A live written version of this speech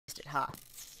Ha.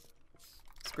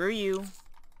 Screw you.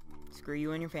 Screw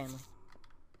you and your family.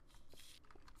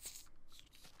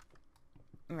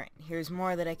 Alright, here's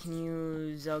more that I can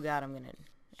use. Oh god, I'm gonna...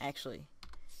 Actually...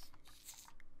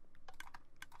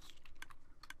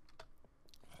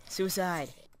 Suicide!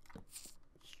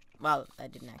 Well, I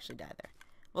didn't actually die there.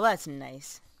 Well, that's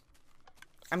nice.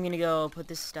 I'm gonna go put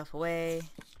this stuff away.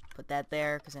 Put that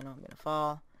there, because I know I'm gonna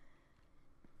fall.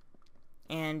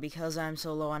 And because I'm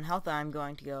so low on health, I'm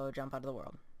going to go jump out of the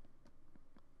world.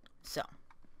 So.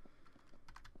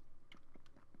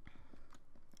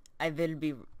 I will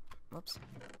be... Whoops.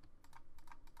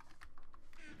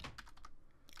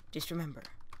 Just remember,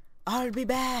 I'll be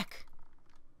back!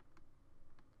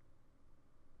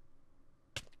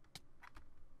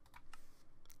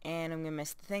 And I'm gonna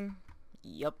miss the thing.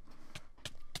 Yup.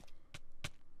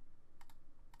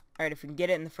 Alright, if we can get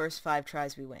it in the first 5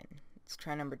 tries, we win. Let's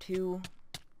try number 2.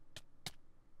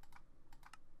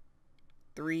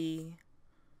 3.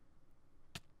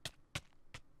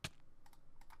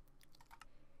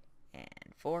 And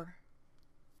 4.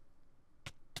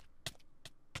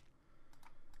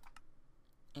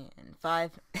 And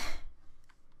 5.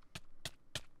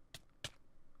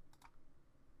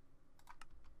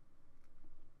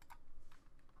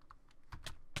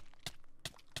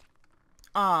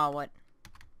 Aw, what?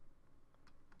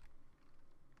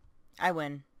 I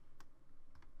win.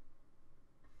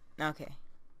 Okay.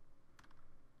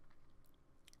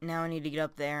 Now I need to get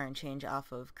up there and change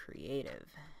off of creative.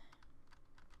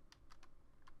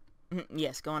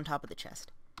 Yes, go on top of the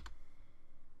chest.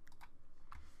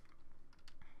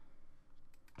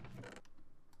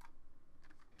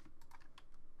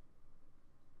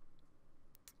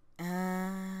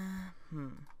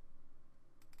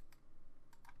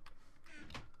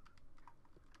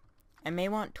 I may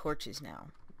want torches now,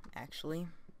 actually.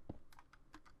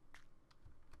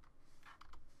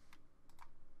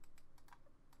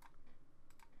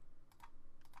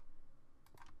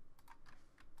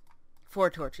 Four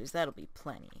torches, that'll be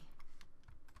plenty.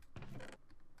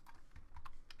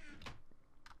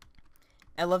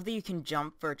 I love that you can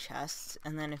jump for chests,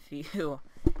 and then if you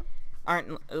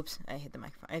aren't... Oops, I hit the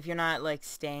microphone. If you're not, like,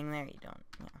 staying there, you don't,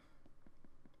 you know.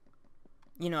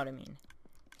 You know what I mean.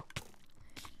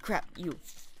 Crap, you.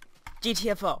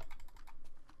 GTFO.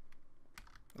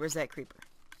 Where's that creeper?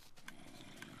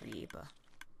 Creeper.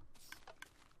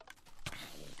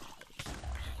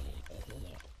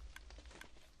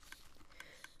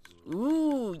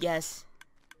 Ooh, yes.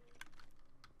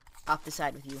 Off the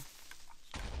side with you.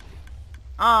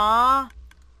 Aww.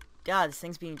 God, this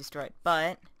thing's being destroyed.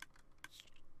 But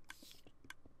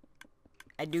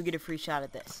I do get a free shot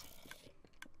at this.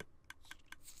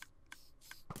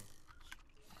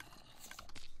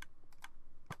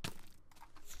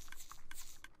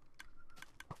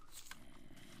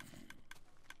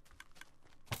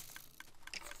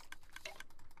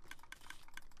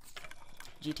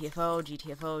 GTFO,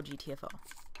 GTFO, GTFO.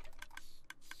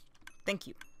 Thank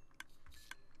you.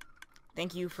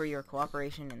 Thank you for your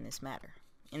cooperation in this matter.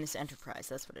 In this enterprise,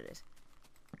 that's what it is.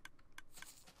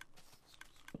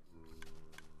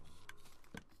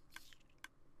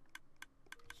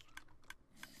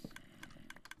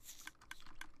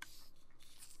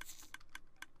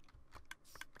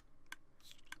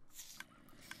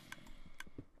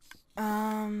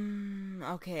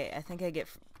 Okay, I think I get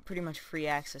pretty much free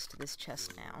access to this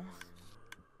chest now.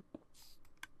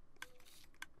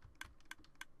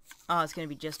 Oh, it's gonna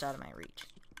be just out of my reach.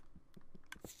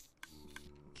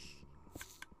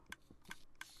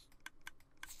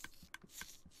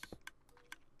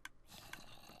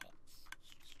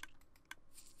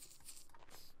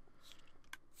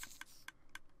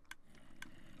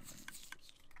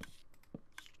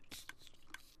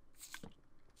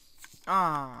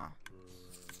 Ah,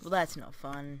 well, that's no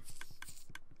fun.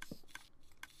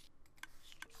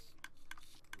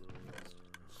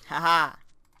 Haha.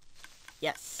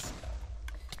 Yes.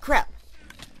 Crap.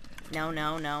 No,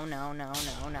 no, no, no, no,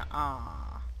 no, no.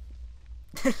 Ah.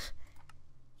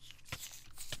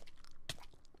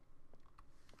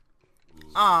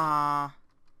 Ah.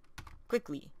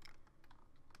 Quickly.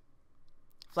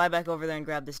 Fly back over there and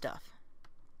grab the stuff.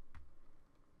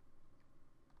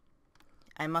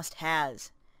 I must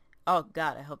has. Oh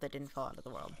god, I hope that didn't fall out of the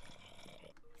world.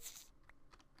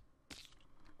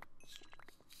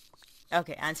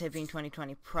 Okay, Onsite being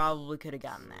 2020 probably could have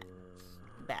gotten that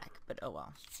back, but oh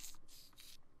well.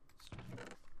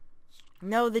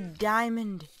 No, the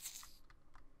diamond!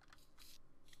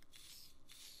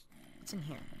 What's in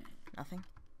here? Nothing?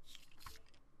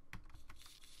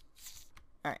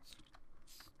 Alright.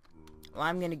 Well,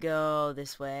 I'm gonna go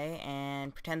this way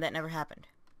and pretend that never happened.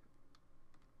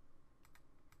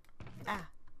 Ah.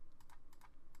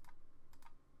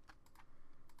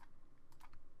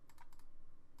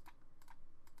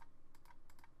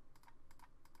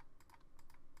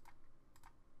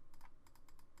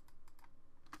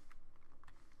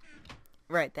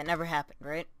 Right, that never happened,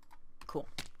 right? Cool.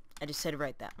 I just said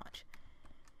right that much.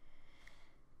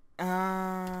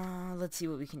 Let's see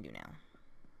what we can do now.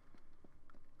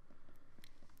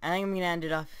 I think I'm gonna end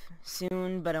it off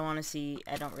soon, but I want to see.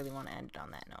 I don't really want to end it on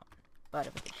that note. But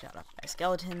if I get shot up by a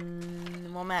skeleton,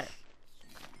 it won't matter.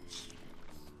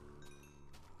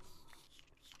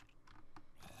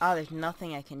 Ah, there's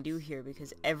nothing I can do here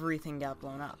because everything got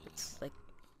blown up. It's like...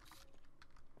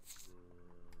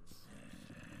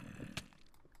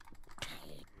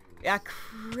 Ah,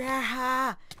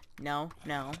 crap! No,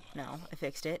 no, no. I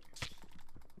fixed it.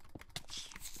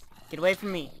 Get away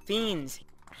from me. Fiends!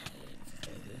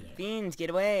 Fiends,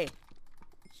 get away!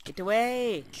 Get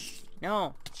away!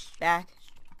 No! Back.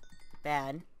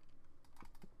 Bad.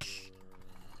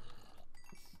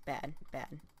 Bad,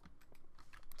 bad.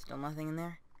 Still nothing in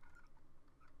there?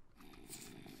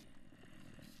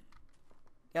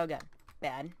 Oh god.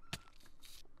 Bad.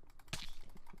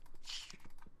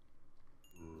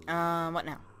 What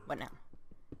now? What now?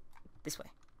 This way.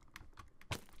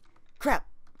 Crap!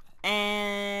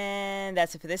 And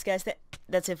that's it for this, guys.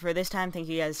 That's it for this time. Thank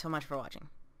you guys so much for watching.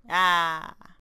 Ah!